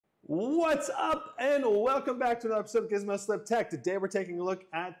What's up, and welcome back to another episode of Gizmo Slip Tech. Today we're taking a look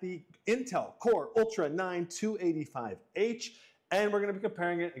at the Intel Core Ultra 9 285H, and we're going to be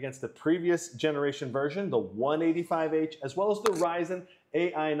comparing it against the previous generation version, the 185H, as well as the Ryzen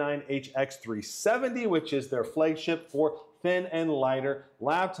AI9 HX370, which is their flagship for thin and lighter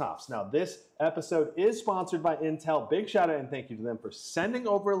laptops. Now, this episode is sponsored by Intel. Big shout out and thank you to them for sending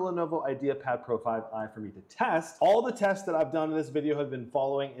over a Lenovo Ideapad Pro 5i for me to test. All the tests that I've done in this video have been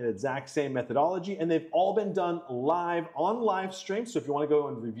following an exact same methodology, and they've all been done live on live stream. So if you want to go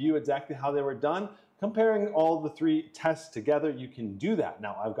and review exactly how they were done, comparing all the three tests together, you can do that.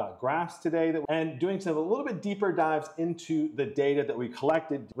 Now, I've got graphs today and doing some a little bit deeper dives into the data that we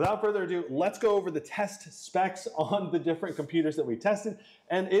collected. Without further ado, let's go over the test specs on the different computers that we tested.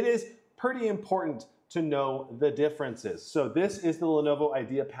 And it is pretty important to know the differences. So this is the Lenovo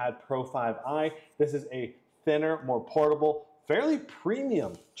Ideapad Pro 5i. This is a thinner, more portable, fairly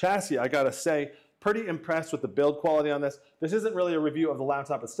premium chassis, I gotta say. Pretty impressed with the build quality on this. This isn't really a review of the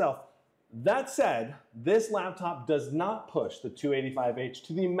laptop itself. That said, this laptop does not push the 285H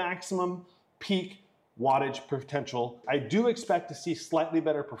to the maximum peak wattage potential. I do expect to see slightly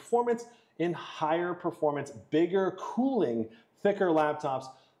better performance in higher performance, bigger cooling, thicker laptops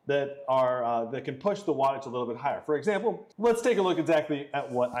that can push the wattage a little bit higher. For example, let's take a look exactly at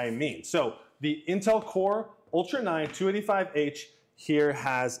what I mean. So the Intel Core Ultra 9 285H here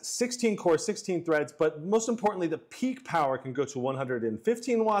has 16 cores, 16 threads, but most importantly, the peak power can go to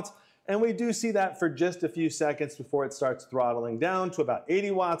 115 watts. And we do see that for just a few seconds before it starts throttling down to about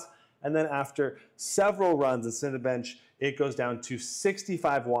 80 watts. And then after several runs in Cinebench, it goes down to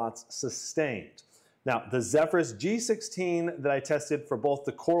 65 watts sustained. Now, the Zephyrus G16 that I tested for both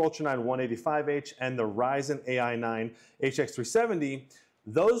the Core Ultra 9 185H and the Ryzen AI9 HX370,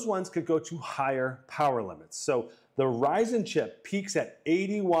 those ones could go to higher power limits. So the Ryzen chip peaks at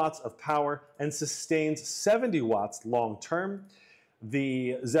 80 watts of power and sustains 70 watts long term.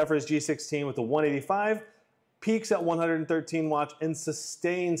 The Zephyrus G16 with the 185 peaks at 113 watts and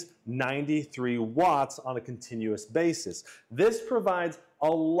sustains 93 watts on a continuous basis. This provides a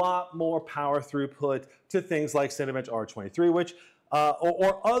lot more power throughput to things like Cinebench R23, which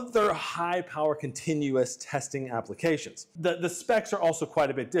or other high power continuous testing applications. The specs are also quite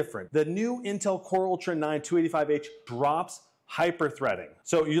a bit different. The new Intel Core Ultra 9 285H drops hyper-threading.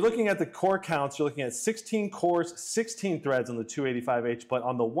 So you're looking at the core counts, you're looking at 16 cores, 16 threads on the 285H, but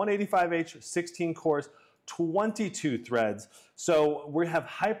on the 185H, 16 cores, 22 threads. So we have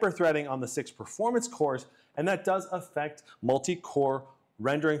hyper-threading on the 6 performance cores, and that does affect multi-core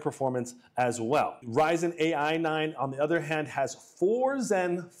rendering performance as well. Ryzen AI9, on the other hand, has 4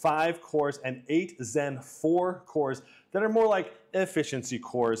 Zen 5 cores and 8 Zen 4 cores that are more like efficiency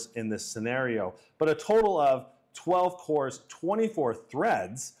cores in this scenario, but a total of 12 cores, 24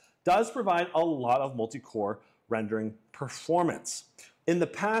 threads does provide a lot of multi-core rendering performance. In the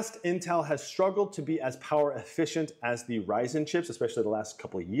past, Intel has struggled to be as power efficient as the Ryzen chips, especially the last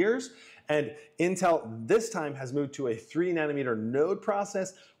couple of years. And Intel this time has moved to a 3nm node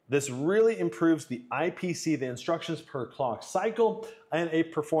process. This really improves the IPC, the instructions per clock cycle, and a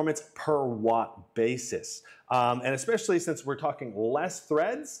performance per watt basis. And especially since we're talking less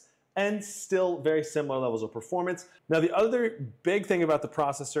threads, and still very similar levels of performance. Now, the other big thing about the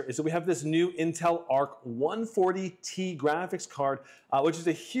processor is that we have this new Intel Arc 140T graphics card, which is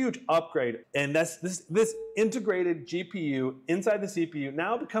a huge upgrade. And this integrated GPU inside the CPU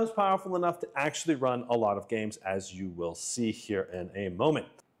now becomes powerful enough to actually run a lot of games, as you will see here in a moment.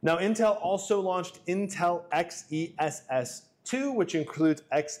 Now, Intel also launched Intel XeSS 2, which includes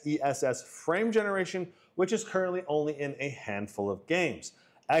XeSS frame generation, which is currently only in a handful of games.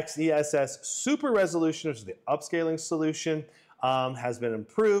 XeSS Super Resolution, which is the upscaling solution, has been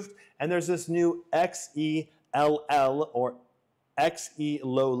improved. And there's this new XeLL, or Xe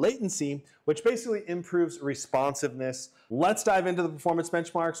Low Latency, which basically improves responsiveness. Let's dive into the performance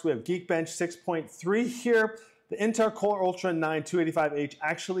benchmarks. We have Geekbench 6.3 here. The Intel Core Ultra 9 285H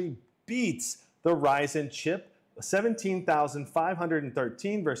actually beats the Ryzen chip,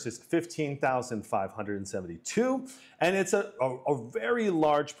 17,513 versus 15,572. And it's a very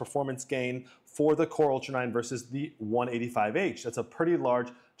large performance gain for the Core Ultra 9 versus the 185H. That's a pretty large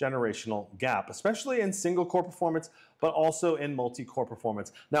generational gap, especially in single core performance, but also in multi-core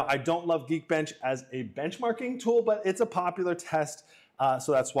performance. Now, I don't love Geekbench as a benchmarking tool, but it's a popular test,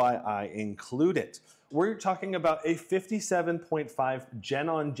 so that's why I include it. We're talking about a 57.5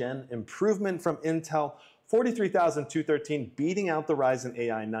 gen-on-gen improvement from Intel, 43,213, beating out the Ryzen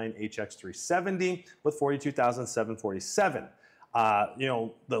AI9 HX370 with 42,747.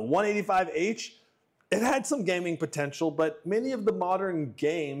 The 185H It had some gaming potential, but many of the modern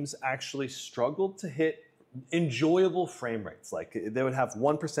games actually struggled to hit enjoyable frame rates. Like they would have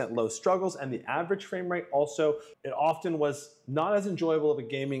 1% low struggles, and the average frame rate also, it often was not as enjoyable of a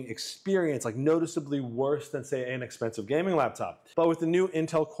gaming experience, like noticeably worse than, say, an expensive gaming laptop. But with the new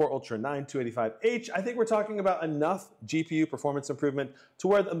Intel Core Ultra 9 285H, I think we're talking about enough GPU performance improvement to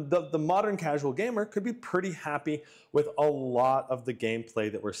where the modern casual gamer could be pretty happy with a lot of the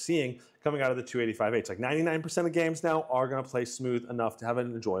gameplay that we're seeing coming out of the 285H. Like 99% of games now are going to play smooth enough to have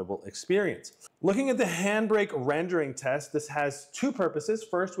an enjoyable experience. Looking at the Handbrake rendering test, this has two purposes.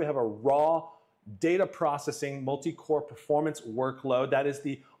 First, we have a raw data processing multi-core performance workload. That is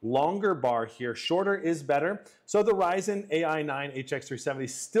the longer bar here. Shorter is better. So the Ryzen AI 9 HX370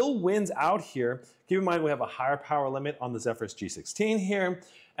 still wins out here. Keep in mind we have a higher power limit on the Zephyrus G16 here.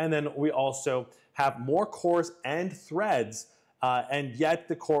 And then we also have more cores and threads. And yet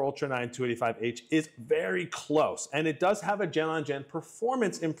the Core Ultra 9 285H is very close. And it does have a gen-on-gen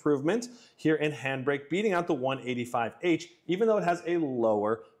performance improvement here in Handbrake, beating out the 185H, even though it has a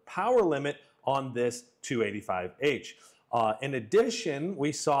lower power limit on this 285H. In addition,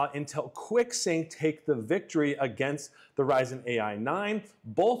 we saw Intel QuickSync take the victory against the Ryzen AI 9,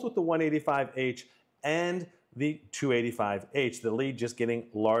 both with the 185H and the 285H, the lead just getting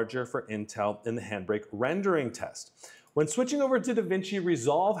larger for Intel in the Handbrake rendering test. When switching over to Davinci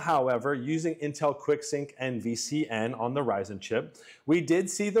Resolve, however, using Intel QuickSync and VCN on the Ryzen chip, we did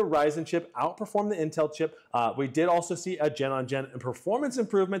see the Ryzen chip outperform the Intel chip. We did also see a gen-on-gen performance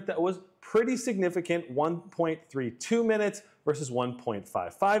improvement that was pretty significant, 1.32 minutes versus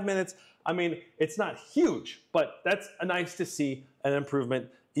 1.55 minutes. I mean, it's not huge, but that's nice to see an improvement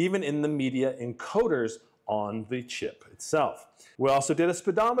even in the media encoders on the chip itself. We also did a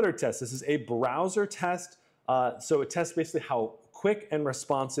speedometer test. This is a browser test. So it tests basically how quick and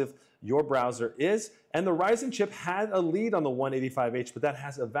responsive your browser is. And the Ryzen chip had a lead on the 185H, but that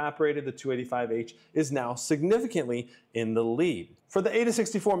has evaporated. The 285H is now significantly in the lead. For the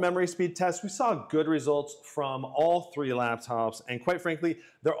 8-64 memory speed test, we saw good results from all three laptops. And quite frankly,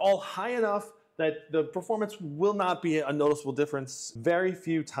 they're all high enough that the performance will not be a noticeable difference. Very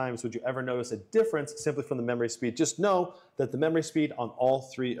few times would you ever notice a difference simply from the memory speed. Just know that the memory speed on all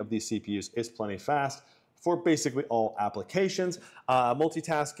three of these CPUs is plenty fast for basically all applications,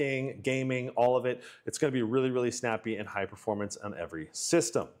 multitasking, gaming, all of it. It's gonna be really, really snappy and high performance on every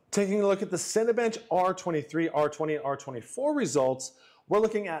system. Taking a look at the Cinebench R23, R20, and R24 results, we're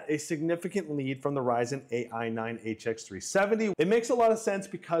looking at a significant lead from the Ryzen AI 9 HX370. It makes a lot of sense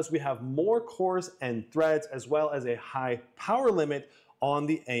because we have more cores and threads as well as a high power limit on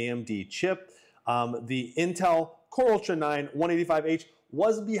the AMD chip. The Intel Core Ultra 9 185H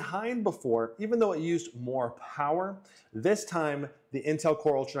was behind before, even though it used more power. This time, the Intel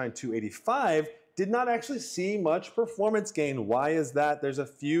Core Ultra 9 285 did not actually see much performance gain. Why is that? There's a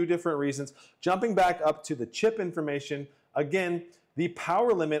few different reasons. Jumping back up to the chip information, again, the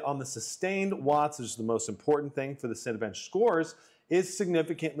power limit on the sustained watts, which is the most important thing for the Cinebench scores, is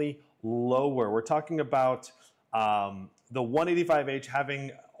significantly lower. We're talking about the 185H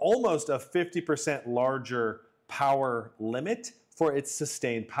having almost a 50% larger power limit for its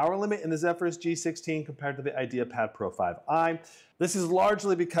sustained power limit in the Zephyrus G16 compared to the Ideapad Pro 5i. This is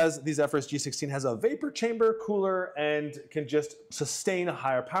largely because the Zephyrus G16 has a vapor chamber cooler and can just sustain a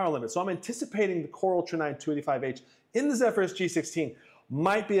higher power limit. So I'm anticipating the Core Ultra 9 285H in the Zephyrus G16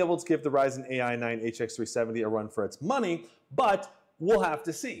 might be able to give the Ryzen AI 9 HX370 a run for its money, but we'll have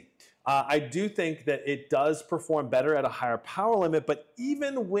to see. I do think that it does perform better at a higher power limit, but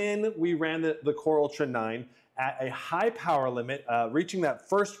even when we ran the Core Ultra 9 at a high power limit, reaching that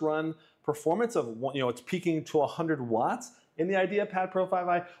first run performance of, it's peaking to 100 watts in the Ideapad Pro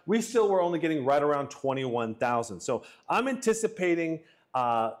 5i, we still were only getting right around 21,000. So I'm anticipating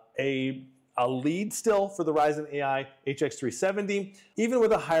a lead still for the Ryzen AI HX370, even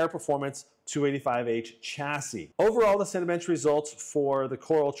with a higher performance 285H chassis. Overall, the Cinebench results for the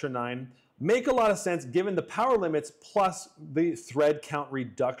Core Ultra 9 make a lot of sense given the power limits plus the thread count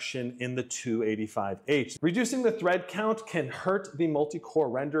reduction in the 285H. Reducing the thread count can hurt the multi-core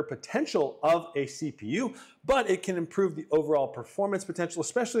render potential of a CPU, but it can improve the overall performance potential,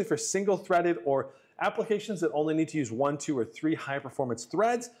 especially for single-threaded or applications that only need to use 1, 2, or 3 high-performance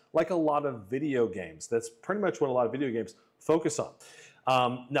threads, like a lot of video games. That's pretty much what a lot of video games focus on.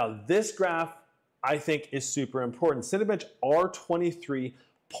 Now, this graph, I think, is super important. Cinebench R23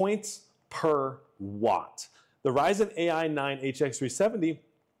 points per watt. The Ryzen AI 9 HX370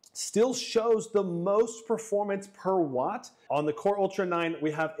 still shows the most performance per watt. On the Core Ultra 9,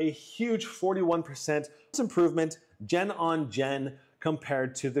 we have a huge 41% improvement, gen on gen,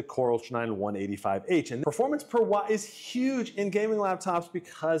 compared to the Core Ultra 9 185H. And performance per watt is huge in gaming laptops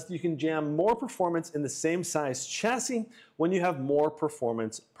because you can jam more performance in the same size chassis when you have more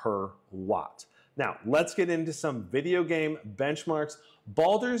performance per watt. Now, let's get into some video game benchmarks.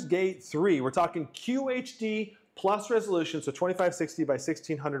 Baldur's Gate 3, we're talking QHD plus resolution, so 2560 by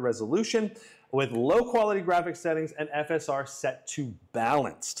 1600 resolution with low quality graphics settings and FSR set to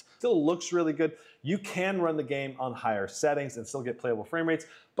balanced. Still looks really good. You can run the game on higher settings and still get playable frame rates,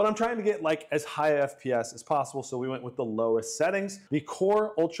 but I'm trying to get like as high FPS as possible, so we went with the lowest settings. The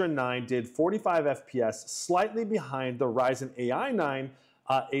Core Ultra 9 did 45 FPS, slightly behind the Ryzen AI 9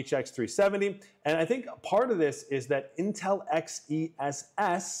 HX370, and I think part of this is that Intel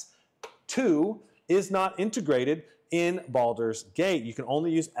XeSS 2 is not integrated in Baldur's Gate. You can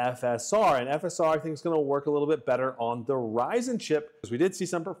only use FSR, and FSR I think is going to work a little bit better on the Ryzen chip, because we did see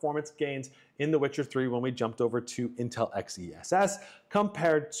some performance gains in The Witcher 3 when we jumped over to Intel XeSS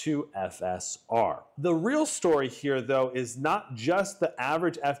compared to FSR. The real story here, though, is not just the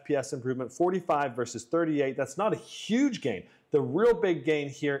average FPS improvement, 45 versus 38. That's not a huge gain. The real big gain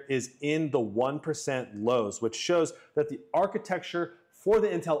here is in the 1% lows, which shows that the architecture for the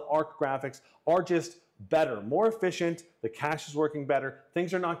Intel Arc graphics are just better, more efficient, the cache is working better,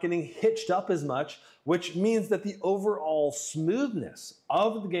 things are not getting hitched up as much, which means that the overall smoothness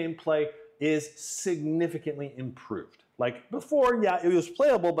of the gameplay is significantly improved. Like before, yeah, it was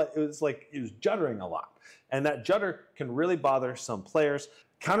playable, but it was juddering a lot. And that judder can really bother some players.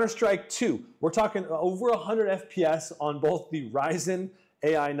 Counter-Strike 2, we're talking over 100 FPS on both the Ryzen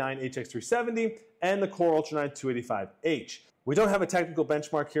AI 9 HX370 and the Core Ultra 9 285H. We don't have a technical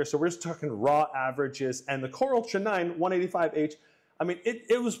benchmark here, so we're just talking raw averages. And the Core Ultra 9 185H, I mean,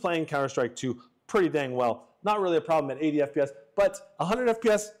 it was playing Counter-Strike 2 pretty dang well. Not really a problem at 80 FPS, but 100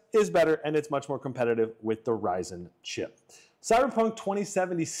 FPS is better, and it's much more competitive with the Ryzen chip. Cyberpunk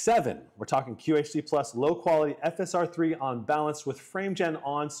 2077, we're talking QHD plus, low quality, FSR3 on balance with frame gen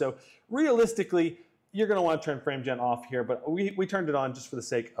on. So realistically, you're going to want to turn frame gen off here, but we turned it on just for the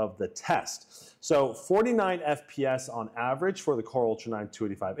sake of the test. So 49 FPS on average for the Core Ultra 9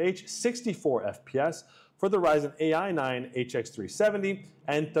 285H, 64 FPS for the Ryzen AI 9 HX370,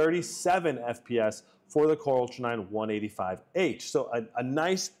 and 37 FPS for the Core Ultra 9 185H. So a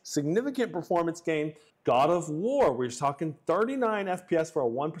nice, significant performance gain. God of War, we're talking 39 FPS for a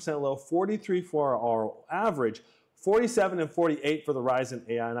 1% low, 43 for our average, 47 and 48 for the Ryzen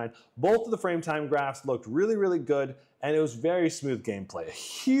AI 9. Both of the frame time graphs looked really, really good, and it was very smooth gameplay. A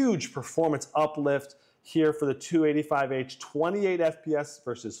huge performance uplift here for the 285H, 28 FPS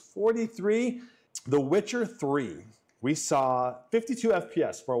versus 43. The Witcher 3, we saw 52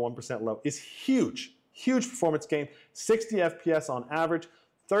 FPS for a 1% low, is huge. Huge performance gain, 60 FPS on average,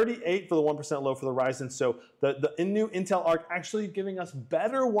 38 for the 1% low for the Ryzen. So the new Intel Arc actually giving us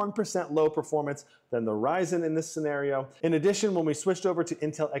better 1% low performance than the Ryzen in this scenario. In addition, when we switched over to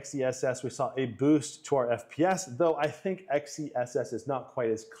Intel XeSS, we saw a boost to our FPS, though I think XeSS is not quite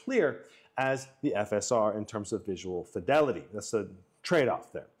as clear as the FSR in terms of visual fidelity. That's a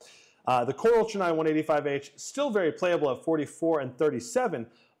trade-off there. The Core Ultra 9 185H, still very playable at 44 and 37,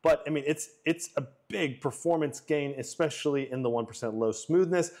 but I mean, it's a big performance gain, especially in the 1% low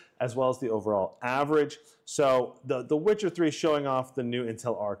smoothness, as well as the overall average. So the Witcher 3 showing off the new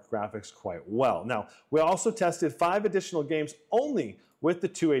Intel Arc graphics quite well. Now, we also tested 5 additional games only with the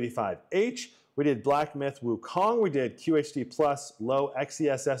 285H. We did Black Myth Wukong, we did QHD Plus, low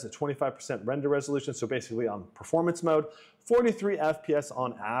XeSS at 25% render resolution, so basically on performance mode, 43 FPS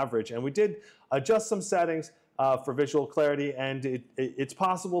on average. And we did adjust some settings for visual clarity, and it's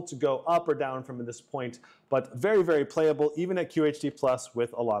possible to go up or down from this point, but very, very playable, even at QHD Plus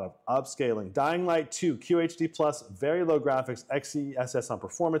with a lot of upscaling. Dying Light 2, QHD Plus, very low graphics, XeSS on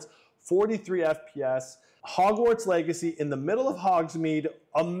performance, 43 FPS. Hogwarts Legacy in the middle of Hogsmeade,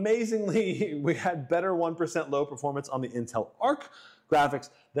 amazingly, we had better 1% low performance on the Intel Arc graphics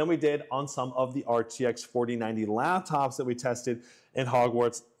than we did on some of the RTX 4090 laptops that we tested in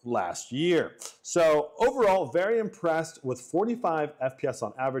Hogwarts last year. So overall, very impressed with 45 FPS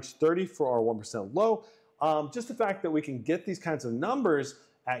on average, 30 for our 1% low. Just the fact that we can get these kinds of numbers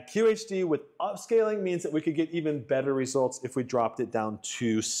at QHD with upscaling means that we could get even better results if we dropped it down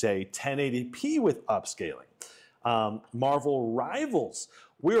to, say, 1080p with upscaling. Marvel Rivals,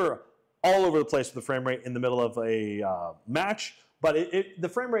 we were all over the place with the frame rate in the middle of a match, but the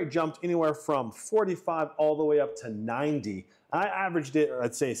frame rate jumped anywhere from 45 all the way up to 90. I averaged it,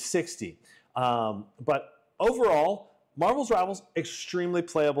 I'd say 60. But overall, Marvel's Rivals, extremely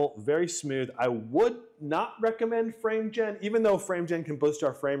playable, very smooth. I would not recommend frame gen, even though frame gen can boost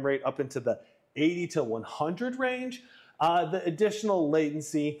our frame rate up into the 80 to 100 range. The additional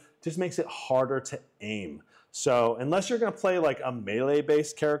latency just makes it harder to aim. So unless you're going to play like a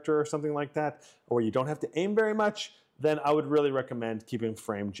melee-based character or something like that, or you don't have to aim very much, then I would really recommend keeping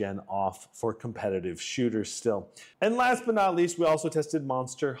frame gen off for competitive shooters still. And last but not least, we also tested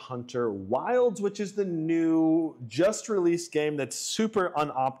Monster Hunter Wilds, which is the new, just released game that's super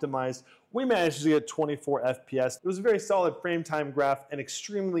unoptimized. We managed to get 24 FPS. It was a very solid frame time graph and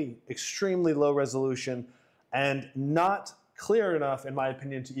extremely, extremely low resolution and not clear enough, in my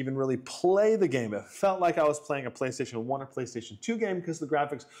opinion, to even really play the game. It felt like I was playing a PlayStation 1 or PlayStation 2 game because the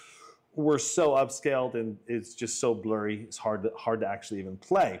graphics were so upscaled and it's just so blurry, it's hard to actually even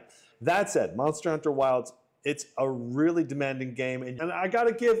play. That said, Monster Hunter Wilds, it's a really demanding game, and I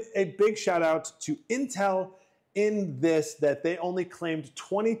gotta give a big shout out to Intel in this, that they only claimed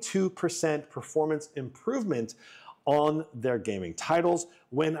 22% performance improvement on their gaming titles,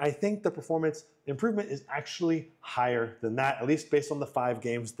 when I think the performance improvement is actually higher than that, at least based on the 5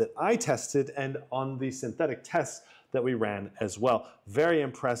 games that I tested and on the synthetic tests that we ran as well. Very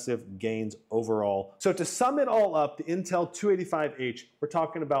impressive gains overall. So to sum it all up, the Intel 285H, we're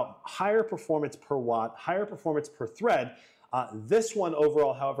talking about higher performance per watt, higher performance per thread. This one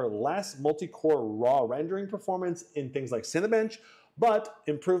overall, however, less multi-core raw rendering performance in things like Cinebench, but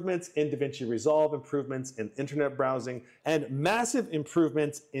improvements in Davinci Resolve, improvements in internet browsing, and massive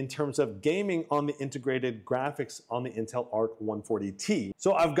improvements in terms of gaming on the integrated graphics on the Intel Arc 140T.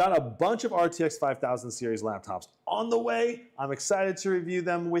 So I've got a bunch of RTX 5000 series laptops on the way. I'm excited to review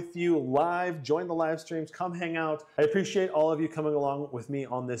them with you live. Join the live streams, come hang out. I appreciate all of you coming along with me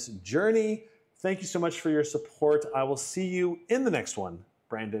on this journey. Thank you so much for your support. I will see you in the next one.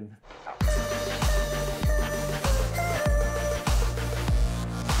 Brandon out.